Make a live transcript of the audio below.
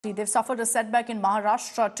They've suffered a setback in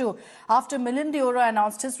Maharashtra too. After Milind Deora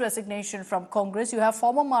announced his resignation from Congress, you have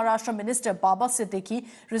former Maharashtra Minister Baba Siddiqui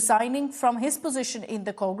resigning from his position in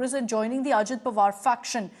the Congress and joining the Ajit Pawar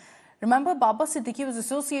faction. Remember, Baba Siddiqui was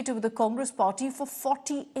associated with the Congress party for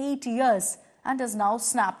 48 years and has now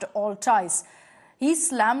snapped all ties. He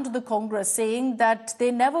slammed the Congress, saying that they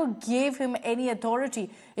never gave him any authority.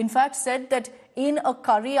 In fact, said that in a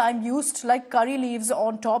curry, I'm used like curry leaves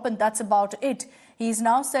on top, and that's about it. He's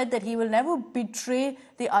now said that he will never betray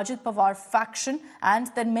the Ajit Pawar faction and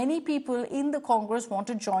that many people in the Congress want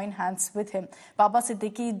to join hands with him. Baba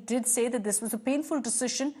Siddiqui did say that this was a painful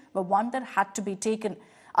decision, but one that had to be taken.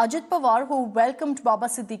 Ajit Pawar, who welcomed Baba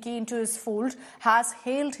Siddiqui into his fold, has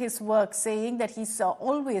hailed his work, saying that he's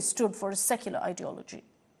always stood for a secular ideology.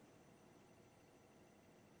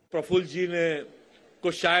 Praful जी ने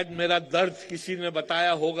को शायद मेरा दर्द किसी ने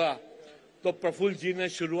बताया होगा, तो प्रफुल्ल जी ने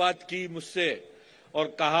शुरुआत की मुझसे और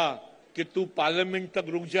कहा कि तू पार्लियामेंट तक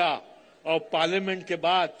रुक जा और पार्लियामेंट के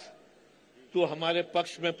बाद तू हमारे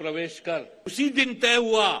पक्ष में प्रवेश कर। उसी दिन तय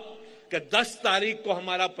हुआ कि 10 तारीख को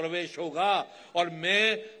हमारा प्रवेश होगा और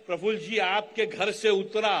मैं प्रफुल्ल जी आपके घर से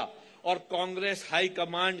उतरा और कांग्रेस हाई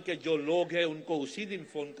कमांड के जो लोग हैं उनको उसी दिन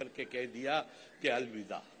फोन करके कह दिया कि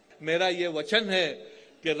अलविदा। मेरा ये वचन है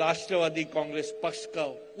कि राष्ट्रवादी कांग्रेस पक्ष का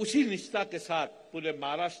उसी निष्ठा के साथ पूरे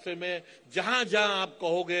महाराष्ट्र में जहां जहां आप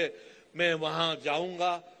कहोगे मैं वहां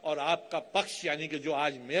जाऊंगा और आपका पक्ष यानी कि जो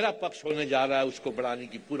आज मेरा पक्ष होने जा रहा है उसको बढ़ाने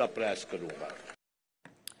की पूरा प्रयास करूंगा।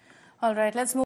 All right, let's move